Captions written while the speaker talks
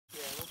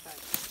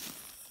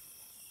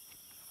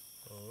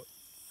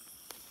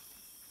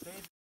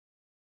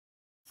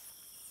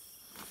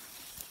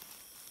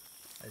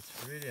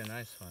really a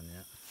nice one,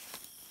 yeah.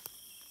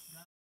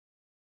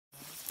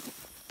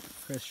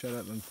 Chris, shut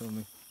up, I'm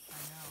filming. I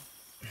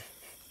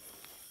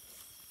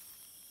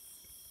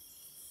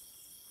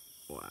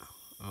know. Wow.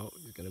 Oh,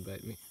 he's gonna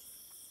bite me.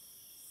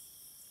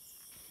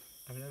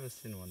 I've never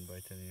seen one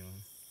bite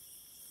anyone.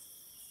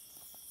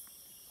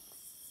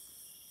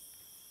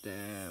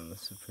 Damn,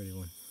 that's a pretty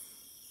one.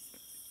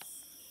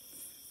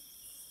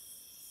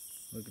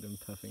 Look at him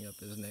puffing up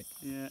his neck.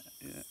 Yeah,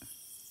 yeah.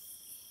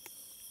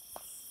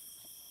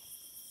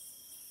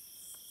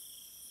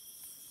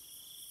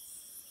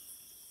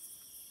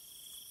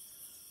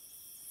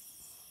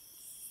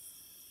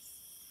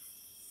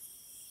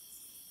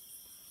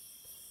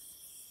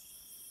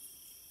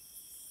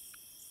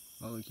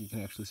 Oh look, you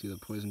can actually see the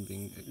poison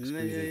being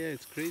excreted. Yeah,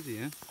 it's crazy,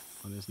 huh?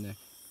 On his neck.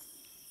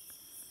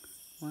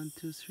 1,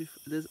 2, 3, 4.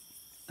 There's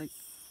like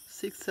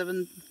 6,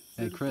 7.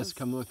 Hey Chris,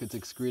 come look, it's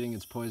excreting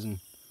its poison.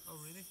 Oh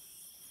really?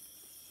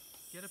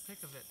 Get a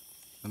pic of it.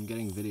 I'm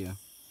getting video.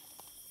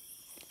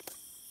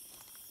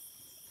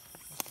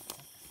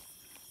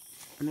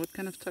 And what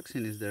kind of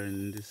toxin is there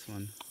in this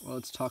one? Well,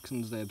 it's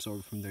toxins they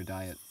absorb from their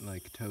diet,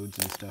 like toads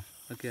and stuff.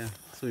 Okay,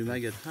 so we might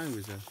get high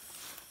with that.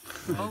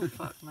 Oh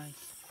fuck, nice.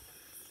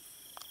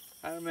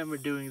 I remember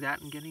doing that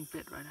and getting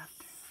bit right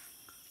after.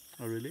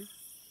 Oh really?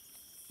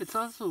 It's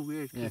also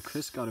weird. Yeah,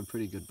 Chris got a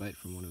pretty good bite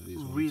from one of these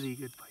ones. Really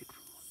good bite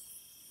from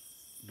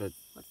one.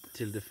 But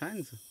till the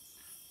fangs?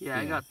 Yeah,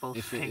 I got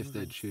both fangs. If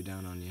they chew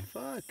down on you.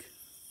 Fuck.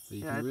 But you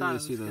Yeah, can I really thought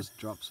it see was those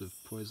drops of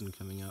poison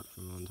coming out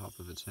from on top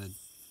of its head.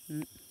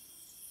 Mm.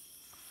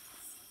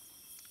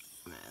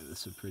 Man,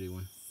 that's a pretty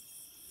one.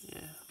 Yeah.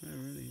 It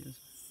really is.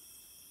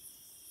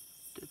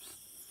 Dips.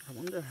 I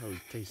wonder how it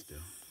tastes though.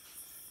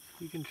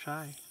 You can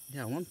try.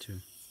 Yeah, I want to.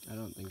 I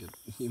don't think it...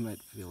 You might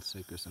feel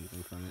sick or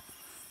something from it.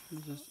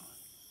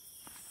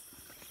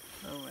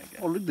 Oh my god.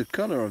 Oh, look the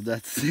color of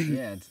that thing.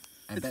 Yeah,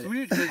 It's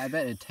weird. I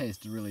bet it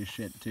tastes really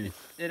shit too.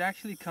 It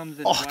actually comes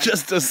in. Oh, white,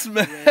 just the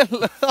smell. red.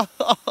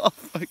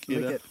 Fuck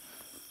it. Look at...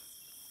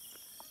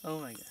 Oh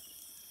my god.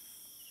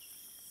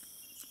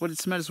 What, it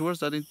smells worse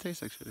than it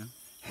tastes actually.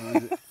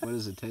 What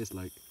does it taste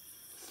like?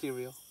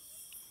 Cereal.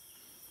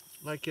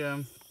 Like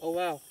Oh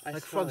wow. I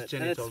Like smell frog's it.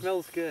 genitals. And it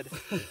smells good.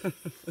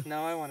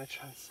 Now I want to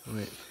try some.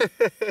 Wait,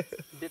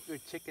 Dip your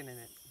chicken in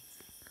it.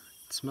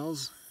 it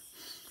smells...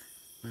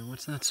 Man,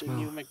 what's that The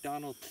new smell?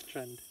 McDonald's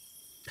trend.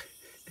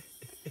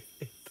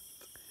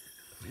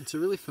 It's a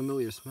really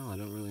familiar smell, I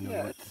don't really know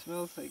Yeah, what... it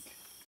smells like...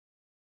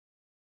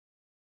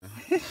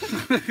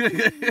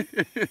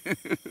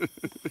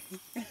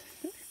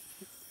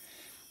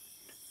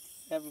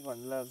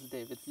 Everyone loves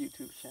David's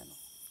YouTube channel.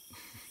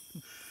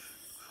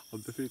 I'm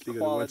definitely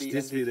gonna watch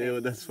this video,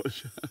 that's for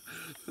sure.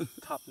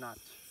 Top notch.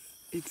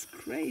 It's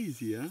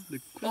crazy, huh? The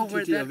Oh, where'd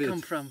quantity that of it.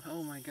 come from?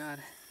 Oh my god.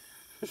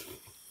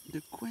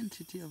 The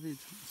quantity of it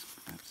is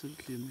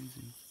absolutely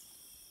amazing.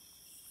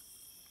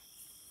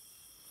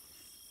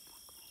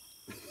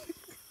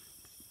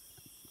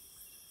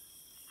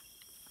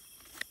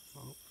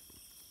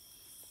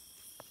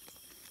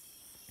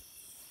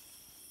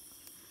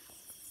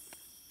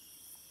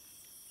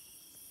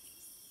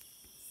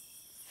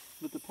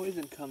 But the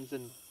poison comes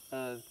in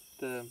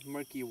the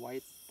murky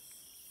white,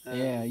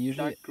 Yeah,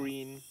 usually- dark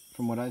green.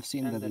 From what I've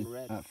seen, And that then it,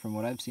 red. from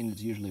what I've seen,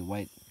 it's usually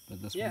white,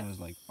 but this Yeah. one was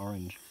like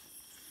orange.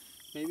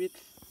 Maybe it's... I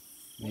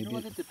Maybe wonder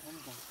what it- it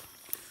depends on.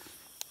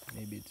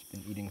 Maybe it's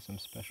been eating some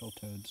special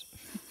toads.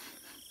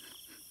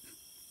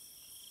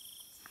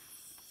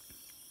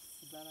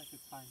 I bet I could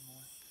find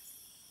more.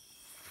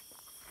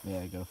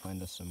 Yeah, go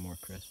find us some more,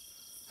 Chris.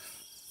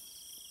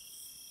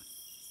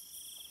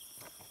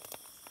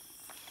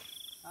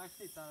 I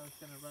actually thought I was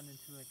gonna run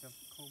into like a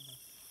cobra.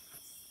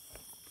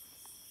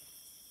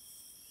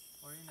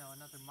 Or you know,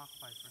 another mock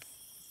viper.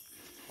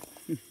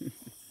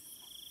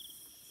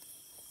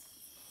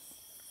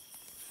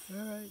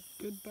 Alright,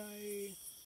 goodbye.